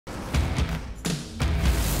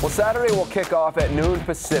Well, Saturday will kick off at noon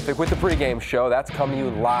Pacific with the pregame show. That's coming to you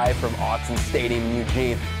live from Autzen Stadium in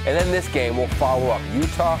Eugene. And then this game will follow up.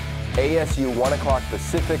 Utah, ASU, 1 o'clock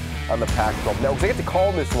Pacific on the Pac-12 Network. I get to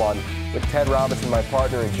call this one with Ted Robinson, my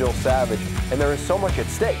partner, and Jill Savage, and there is so much at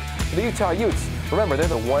stake. For the Utah Utes, remember, they're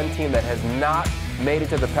the one team that has not made it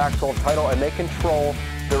to the Pac-12 title, and they control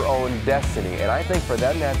their own destiny. And I think for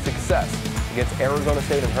them to have success against Arizona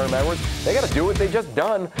State and Herm Edwards, they got to do what they've just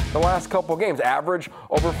done the last couple games, average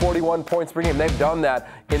over 41 points per game. They've done that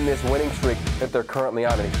in this winning streak that they're currently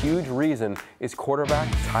on, and a huge reason is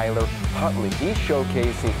quarterback Tyler Huntley. He's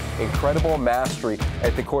showcasing incredible mastery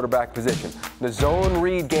at the quarterback position. The zone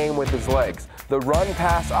read game with his legs, the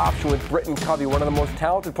run-pass option with Britton Covey, one of the most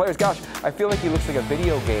talented players. Gosh, I feel like he looks like a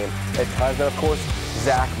video game at times. And of course,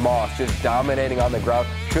 Zach Moss just dominating on the ground,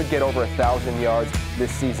 should get over 1,000 yards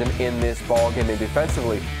this season in this ballgame. And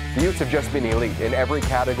defensively, the Utes have just been elite in every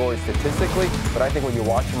category statistically, but I think when you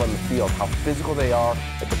watch them on the field, how physical they are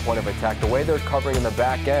at the point of attack, the way they're covering in the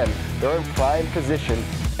back end, they're in prime position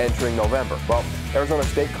entering November. Well, Arizona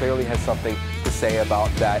State clearly has something to say about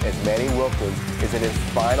that, as Manny Wilkins is in his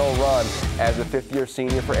final run as a fifth-year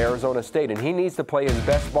senior for Arizona State, and he needs to play his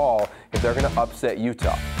best ball if they're going to upset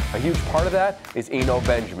Utah. A huge part of that is Eno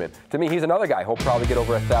Benjamin. To me, he's another guy who'll probably get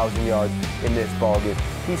over 1,000 yards in this ballgame.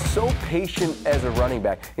 He's so patient as a running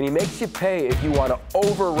back, and he makes you pay if you want to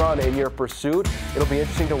overrun in your pursuit. It'll be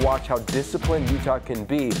interesting to watch how disciplined Utah can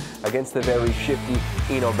be against the very shifty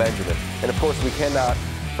Eno Benjamin. And of course, we cannot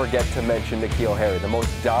forget to mention N'Keal Harry, the most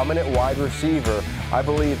dominant wide receiver, I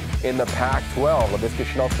believe, in the Pac-12. Laviska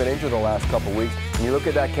Shenault's been injured the last couple weeks. And you look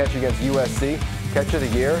at that catch against USC, catch of the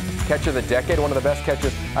year, catch of the decade, one of the best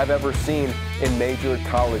catches I've ever seen in major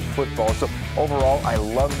college football. So overall, I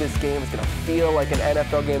love this game. It's going to feel like an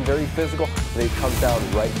NFL game, very physical, but it comes down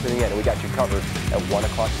right to the end. And we got you covered at 1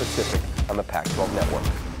 o'clock Pacific on the Pac-12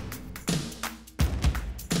 Network.